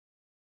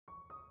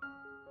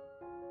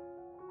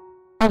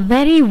A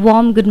very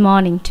warm good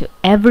morning to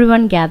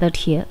everyone gathered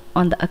here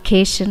on the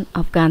occasion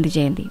of Gandhi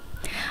Jayanti.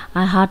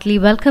 I heartily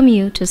welcome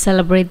you to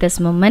celebrate this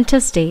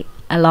momentous day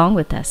along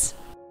with us.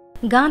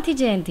 Gandhi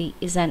Jayanti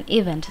is an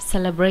event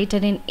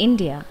celebrated in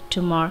India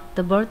to mark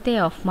the birthday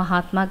of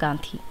Mahatma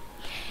Gandhi.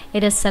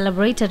 It is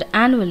celebrated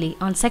annually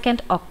on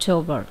 2nd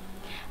October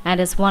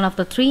and is one of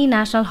the three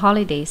national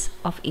holidays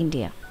of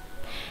India.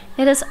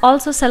 It is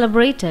also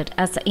celebrated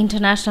as the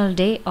International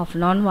Day of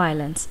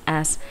Nonviolence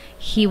as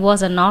he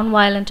was a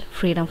nonviolent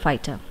freedom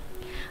fighter.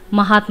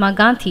 Mahatma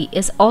Gandhi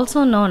is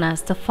also known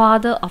as the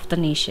father of the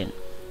nation,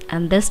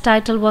 and this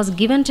title was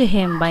given to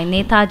him by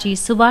Netaji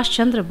Subhash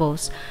Chandra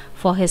Bose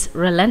for his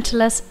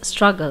relentless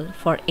struggle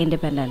for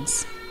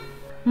independence.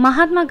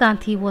 Mahatma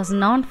Gandhi was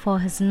known for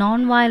his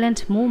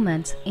non-violent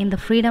movements in the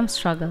freedom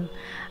struggle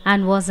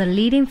and was a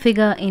leading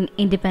figure in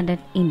independent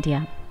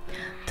India.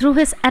 Through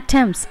his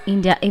attempts,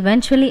 India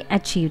eventually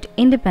achieved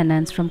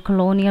independence from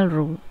colonial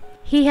rule.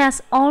 He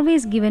has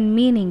always given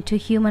meaning to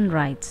human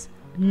rights.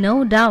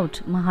 No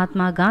doubt,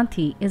 Mahatma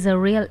Gandhi is a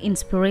real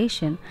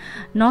inspiration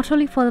not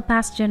only for the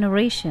past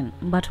generation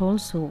but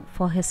also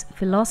for his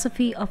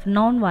philosophy of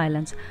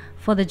non-violence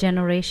for the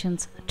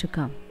generations to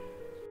come.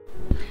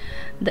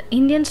 The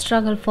Indian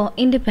struggle for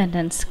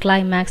independence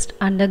climaxed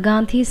under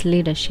Gandhi's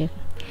leadership.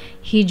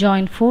 He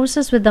joined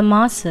forces with the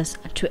masses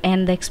to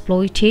end the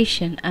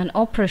exploitation and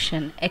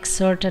oppression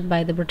exerted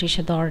by the British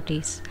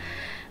authorities.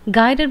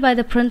 Guided by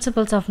the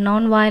principles of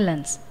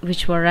non-violence,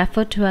 which were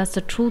referred to as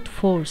the truth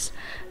force,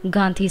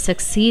 Gandhi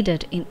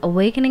succeeded in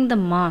awakening the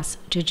mass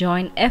to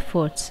join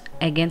efforts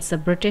against the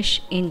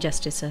British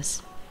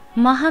injustices.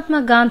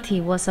 Mahatma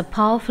Gandhi was a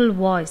powerful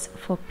voice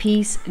for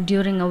peace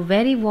during a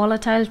very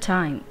volatile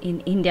time in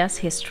India's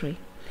history.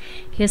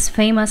 His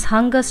famous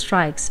hunger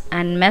strikes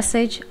and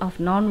message of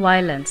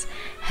non-violence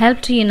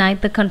helped to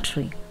unite the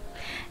country.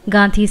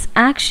 Gandhi's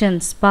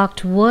actions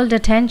sparked world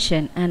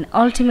attention and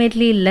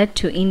ultimately led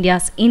to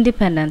India's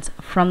independence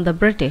from the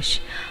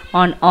British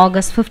on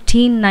August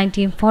 15,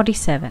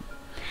 1947,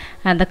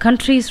 and the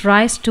country's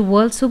rise to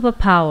world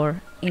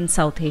superpower in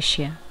South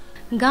Asia.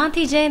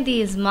 Gandhi Jayanti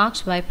is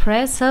marked by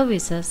prayer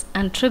services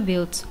and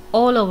tributes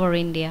all over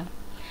India.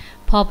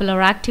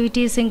 Popular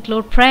activities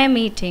include prayer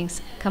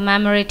meetings,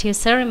 commemorative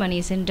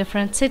ceremonies in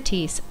different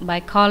cities by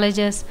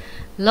colleges,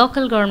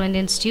 local government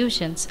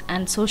institutions,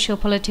 and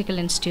socio-political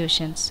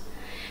institutions.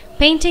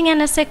 Painting and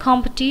essay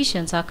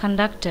competitions are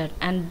conducted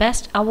and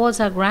best awards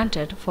are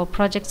granted for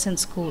projects in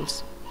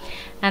schools.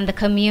 And the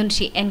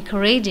community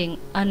encouraging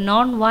a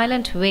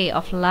non-violent way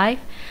of life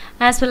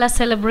as well as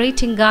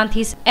celebrating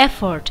Gandhi's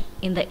effort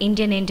in the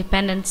Indian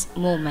independence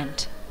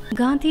movement.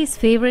 Gandhi's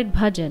favorite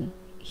bhajan,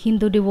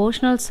 Hindu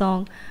devotional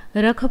song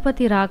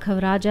Raghupati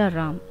Raghav Raja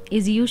Ram,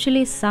 is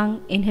usually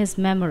sung in his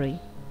memory.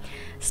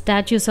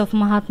 Statues of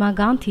Mahatma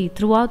Gandhi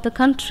throughout the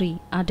country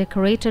are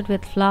decorated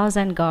with flowers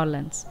and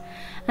garlands,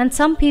 and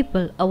some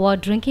people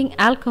avoid drinking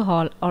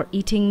alcohol or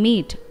eating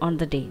meat on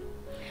the day.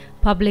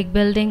 Public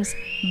buildings,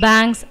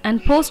 banks,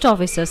 and post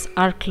offices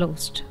are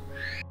closed.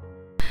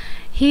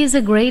 He is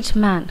a great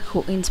man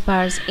who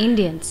inspires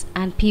Indians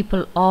and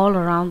people all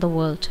around the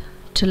world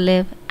to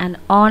live an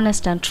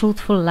honest and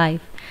truthful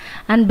life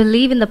and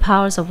believe in the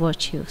powers of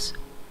virtues.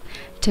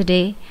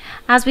 Today,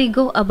 as we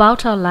go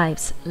about our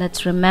lives,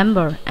 let's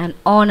remember and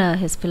honor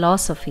his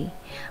philosophy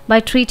by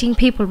treating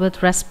people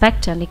with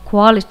respect and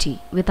equality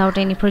without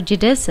any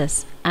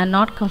prejudices and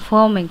not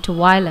conforming to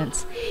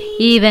violence,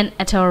 even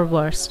at our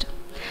worst.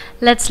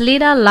 Let's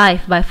lead our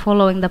life by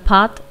following the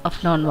path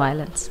of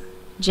non-violence.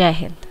 Jai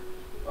Hind.